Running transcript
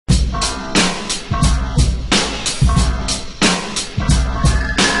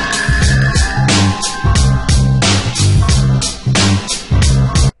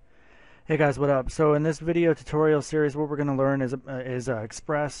Hey guys, what up? So in this video tutorial series, what we're going to learn is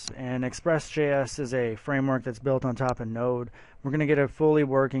Express, and Express.js is a framework that's built on top of Node. We're going to get a fully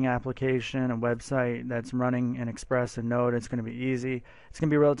working application, a website that's running in Express and Node. It's going to be easy. It's going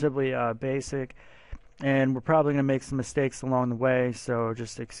to be relatively basic, and we're probably going to make some mistakes along the way, so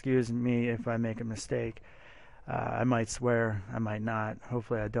just excuse me if I make a mistake. I might swear, I might not.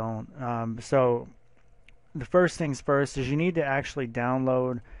 Hopefully I don't. So the first things first is you need to actually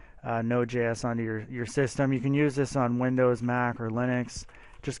download Node.js onto your system. You can use this on Windows, Mac, or Linux.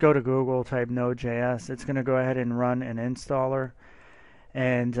 Just go to Google, type Node.js. It's going to go ahead and run an installer.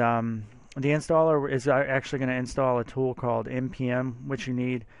 And the installer is actually going to install a tool called npm, which you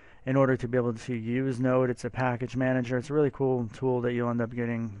need in order to be able to use Node. It's a package manager. It's a really cool tool that you'll end up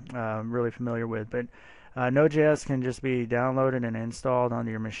getting really familiar with. But Node.js can just be downloaded and installed onto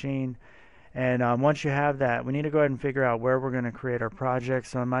your machine. And once you have that, we need to go ahead and figure out where we're going to create our project.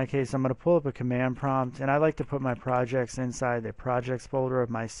 So in my case, I'm going to pull up a command prompt, and I like to put my projects inside the projects folder of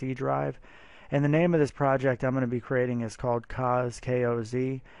my C drive. And the name of this project I'm going to be creating is called Cause,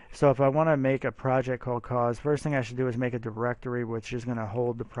 K-O-Z. So if I want to make a project called Cause, first thing I should do is make a directory which is going to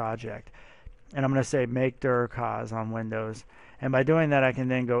hold the project. And I'm going to say make dir cause on Windows. And by doing that, I can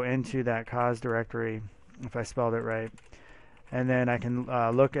then go into that cause directory, if I spelled it right. And then I can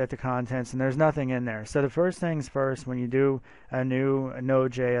look at the contents, and there's nothing in there. So the first things first, when you do a new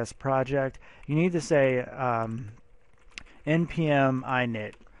Node.js project, you need to say npm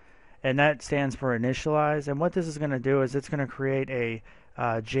init, and that stands for initialize. And what this is going to do is it's going to create a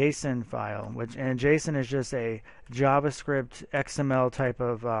JSON file, and JSON is just a JavaScript XML type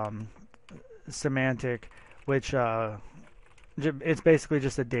of semantic, which it's basically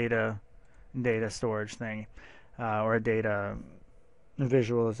just a data storage thing. Or a data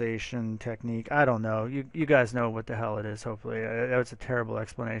visualization technique. I don't know. You guys know what the hell it is, hopefully. That was a terrible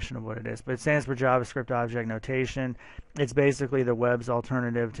explanation of what it is. But it stands for JavaScript Object Notation. It's basically the web's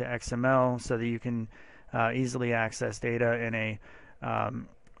alternative to XML, so that you can easily access data in a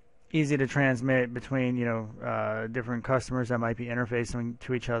easy to transmit between different customers that might be interfacing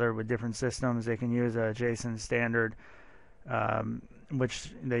to each other with different systems. They can use a JSON standard,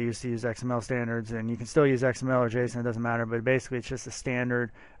 which they used to use XML standards, and you can still use XML or JSON, it doesn't matter, but basically it's just a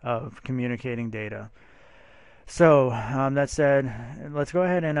standard of communicating data. So that said, let's go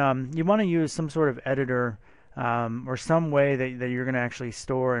ahead and you want to use some sort of editor or some way that you're going to actually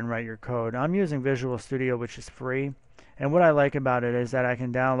store and write your code. I'm using Visual Studio, which is free, and what I like about it is that I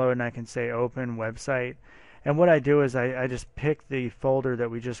can download and I can say open website, and what I do is I just pick the folder that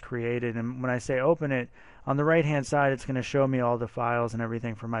we just created, and when I say open it, on the right hand side it's going to show me all the files and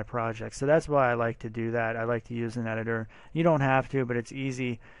everything for my project. So that's why I like to do that. I like to use an editor. You don't have to, but it's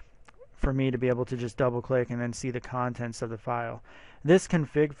easy for me to be able to just double click and then see the contents of the file. This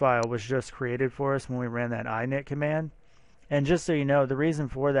config file was just created for us when we ran that init command. And just so you know, the reason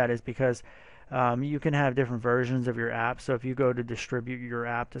for that is because you can have different versions of your app. So if you go to distribute your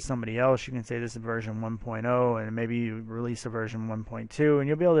app to somebody else, you can say this is version 1.0, and maybe you release a version 1.2, and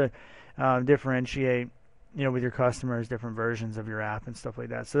you'll be able to differentiate with your customers different versions of your app and stuff like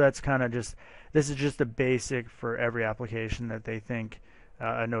that. So that's kind of this is just a basic for every application that they think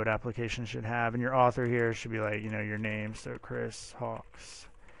a Node application should have. And your author here should be like your name, so Chris Hawks.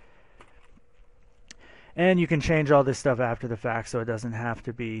 And you can change all this stuff after the fact, so it doesn't have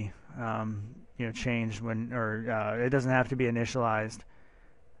to be changed when, or it doesn't have to be initialized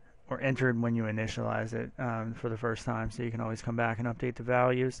or entered when you initialize it for the first time. So you can always come back and update the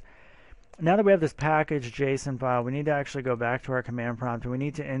values. Now that we have this package JSON file, we need to actually go back to our command prompt, and we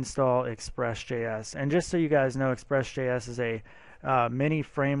need to install Express.js. And just so you guys know, Express.js is a mini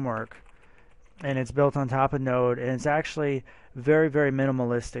framework, and it's built on top of Node, and it's actually very, very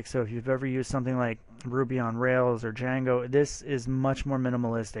minimalistic. So if you've ever used something like Ruby on Rails or Django, this is much more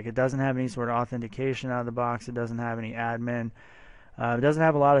minimalistic. It doesn't have any sort of authentication out of the box. It doesn't have any admin. It doesn't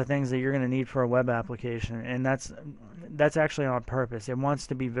have a lot of things that you're going to need for a web application, and that's actually on purpose. It wants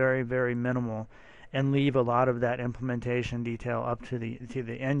to be very, very minimal and leave a lot of that implementation detail up to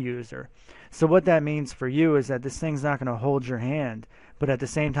the end user. So what that means for you is that this thing's not going to hold your hand, but at the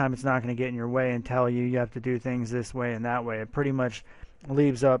same time it's not going to get in your way and tell you have to do things this way and that way. It pretty much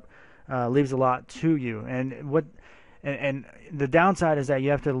leaves a lot to you. And the downside is that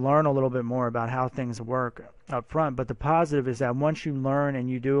you have to learn a little bit more about how things work up front. But the positive is that once you learn and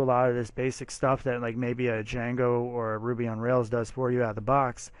you do a lot of this basic stuff that like maybe a Django or a Ruby on Rails does for you out of the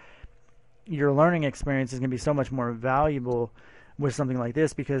box, your learning experience is going to be so much more valuable with something like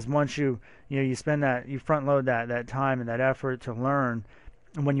this, because once you spend you front load that time and that effort to learn,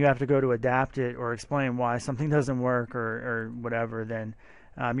 and when you have to go to adapt it or explain why something doesn't work or whatever, then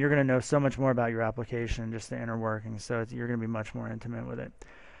you're going to know so much more about your application, just the inner workings. So you're going to be much more intimate with it.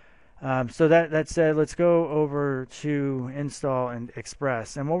 So that said, let's go over to install and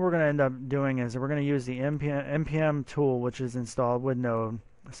Express. And what we're going to end up doing is we're going to use the npm tool, which is installed with Node.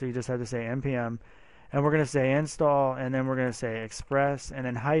 So you just have to say npm, and we're going to say install, and then we're going to say Express, and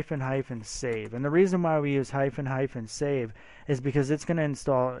then -- save. And the reason why we use -- save is because it's going to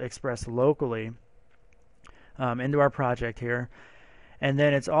install Express locally into our project here. And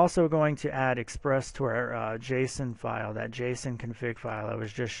then it's also going to add Express to our JSON file, that JSON config file I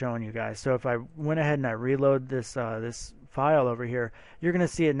was just showing you guys. So if I went ahead and I reload this this file over here, you're going to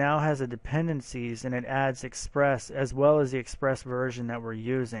see it now has a dependencies, and it adds Express as well as the Express version that we're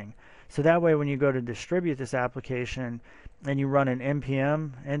using. So that way when you go to distribute this application and you run an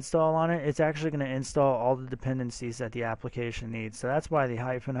npm install on it, it's actually going to install all the dependencies that the application needs. So that's why the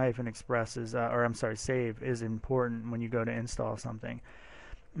 -- express is, save is important when you go to install something.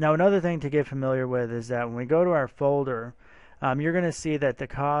 Now another thing to get familiar with is that when we go to our folder, you're going to see that the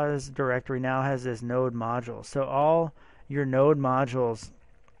cause directory now has this node module. So all your node modules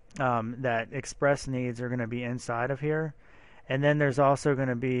that Express needs are going to be inside of here. And then there's also going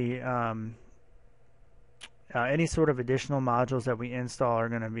to be any sort of additional modules that we install are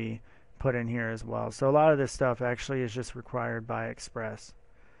going to be put in here as well. So a lot of this stuff actually is just required by Express.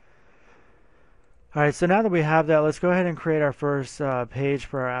 Alright, so now that we have that, let's go ahead and create our first page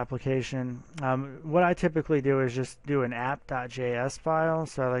for our application. What I typically do is just do an app.js file.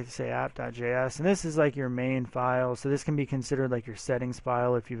 So I like to say app.js, and this is like your main file. So this can be considered like your settings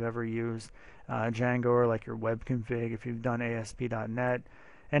file if you've ever used Django, or like your web config if you've done ASP.NET.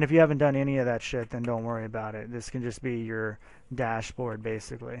 And if you haven't done any of that shit, then don't worry about it. This can just be your dashboard,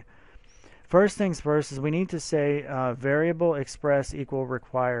 basically. First things first is we need to say variable express equal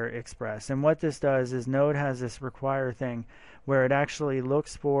require express. And what this does is Node has this require thing where it actually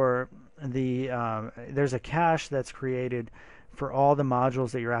looks for the, there's a cache that's created for all the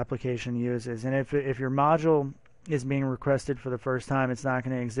modules that your application uses. And if your module is being requested for the first time, it's not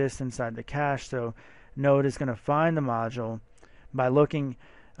going to exist inside the cache. So Node is going to find the module by looking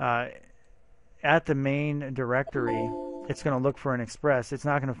at the main directory. It's going to look for an express. It's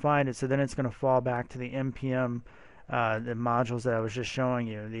not going to find it, so then it's going to fall back to the npm, the modules that I was just showing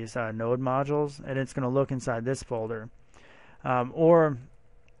you, these node modules, and it's going to look inside this folder.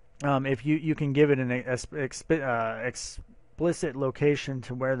 If you can give it an explicit location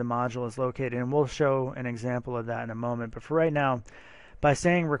to where the module is located, and we'll show an example of that in a moment. But for right now, by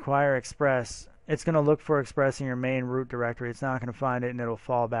saying require express, it's going to look for Express in your main root directory. It's not going to find it, and it'll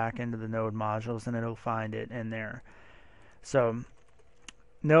fall back into the node modules, and it'll find it in there. So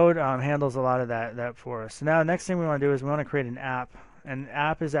Node handles a lot of that for us. So now the next thing we want to do is we want to create an app. And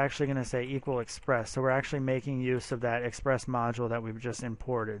app is actually going to say equal express. So we're actually making use of that express module that we've just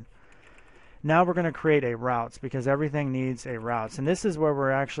imported. Now we're going to create a routes, because everything needs a routes. And this is where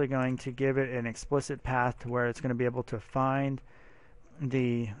we're actually going to give it an explicit path to where it's going to be able to find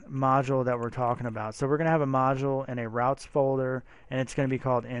the module that we're talking about. So we're going to have a module in a routes folder, and it's going to be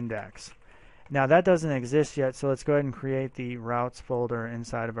called index. Now that doesn't exist yet, so let's go ahead and create the routes folder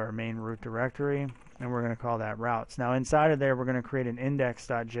inside of our main root directory, and we're going to call that routes. Now inside of there, we're going to create an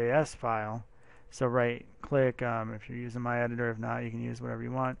index.js file. So right click if you're using my editor. If not, you can use whatever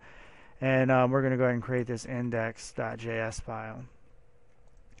you want. And we're going to go ahead and create this index.js file.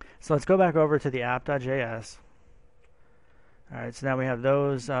 So let's go back over to the app.js. Alright, so now we have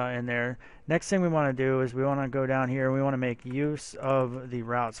those in there. Next thing we want to do is we want to go down here and we want to make use of the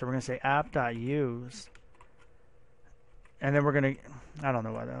route. So we're going to say app.use, and then we're going to, I don't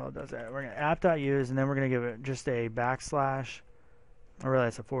know why the hell it does that. We're going to app.use, and then we're going to give it just a backslash, or really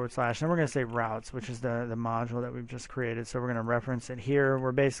it's a // and then we're going to say routes, which is the module that we've just created. So we're going to reference it here.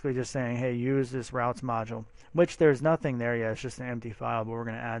 We're basically just saying, hey, use this routes module, which there's nothing there yet. It's just an empty file, but we're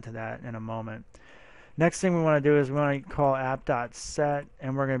going to add to that in a moment. Next thing we want to do is we want to call app.set,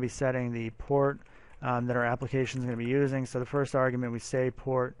 and we're going to be setting the port that our application is going to be using. So the first argument, we say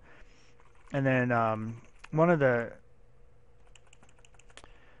port, and then I'm not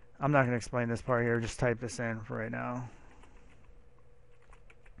going to explain this part here, just type this in for right now.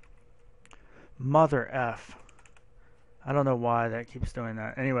 Mother F. I don't know why that keeps doing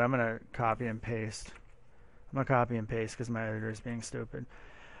that. Anyway, I'm going to copy and paste. I'm going to copy and paste because my editor is being stupid.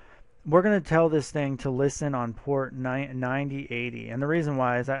 We're going to tell this thing to listen on port 9080, and the reason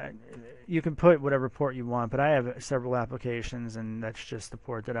why is that you can put whatever port you want, but I have several applications, and that's just the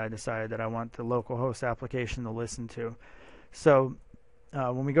port that I decided that I want the local host application to listen to. So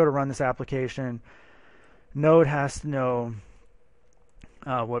when we go to run this application, Node has to know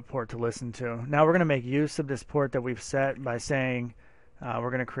what port to listen to. Now we're going to make use of this port that we've set by saying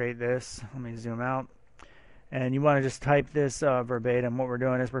we're going to create this. Let me zoom out. And you want to just type this verbatim. What we're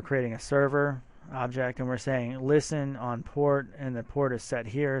doing is we're creating a server object, and we're saying listen on port, and the port is set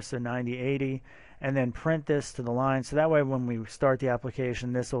here, so 9080, and then print this to the line. So that way when we start the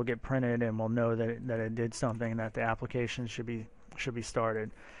application, this will get printed, and we'll know that it did something, and that the application should be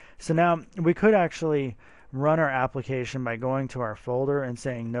started. So now we could actually run our application by going to our folder and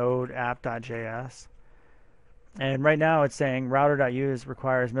saying node app.js. And right now it's saying router.use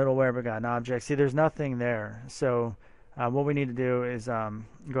requires middleware but got an object. See, there's nothing there. So what we need to do is go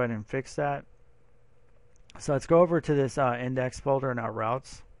ahead and fix that. So let's go over to this index folder in our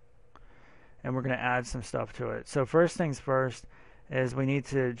routes, and we're going to add some stuff to it. So first things first is we need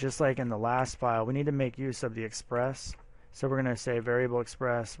to, just like in the last file, we need to make use of the express. So we're going to say variable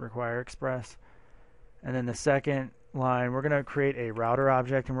express require express. And then the second line, we're going to create a router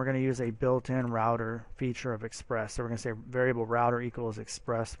object, and we're going to use a built-in router feature of express. So we're going to say variable router equals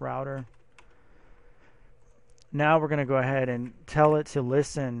express router. Now we're going to go ahead and tell it to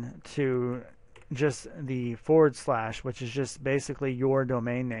listen to just the /, which is just basically your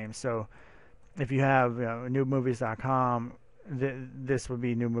domain name. So if you have newmovies.com, this would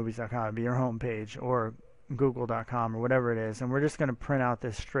be newmovies.com. It would be your home page, or google.com, or whatever it is. And we're just going to print out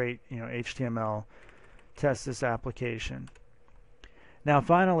this straight HTML, test this application. Now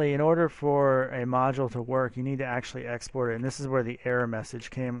finally, in order for a module to work, you need to actually export it. And this is where the error message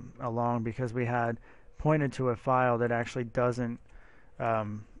came along, because we had pointed to a file that actually doesn't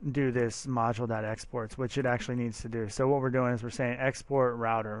do this module.exports, which it actually needs to do. So what we're doing is we're saying export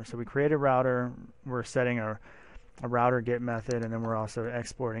router. So we create a router, we're setting a router get method, and then we're also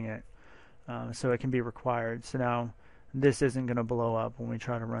exporting it so it can be required. So now this isn't going to blow up when we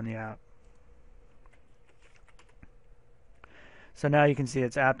try to run the app. So now you can see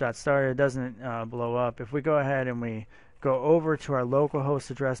it's app.started. It doesn't blow up. If we go ahead and we go over to our local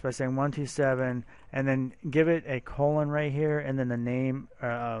host address by saying 127, and then give it a colon right here, and then the name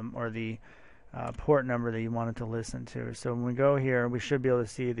or the port number that you want it to listen to. So when we go here, we should be able to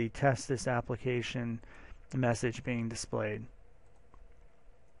see the test this application message being displayed.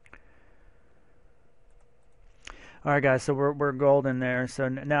 Alright guys, so we're golden there. So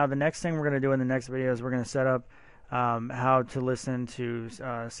now the next thing we're going to do in the next video is we're going to set up how to listen to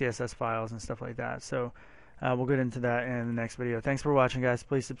CSS files and stuff like that. So we'll get into that in the next video. Thanks for watching, guys.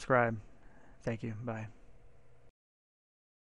 Please subscribe. Thank you. Bye.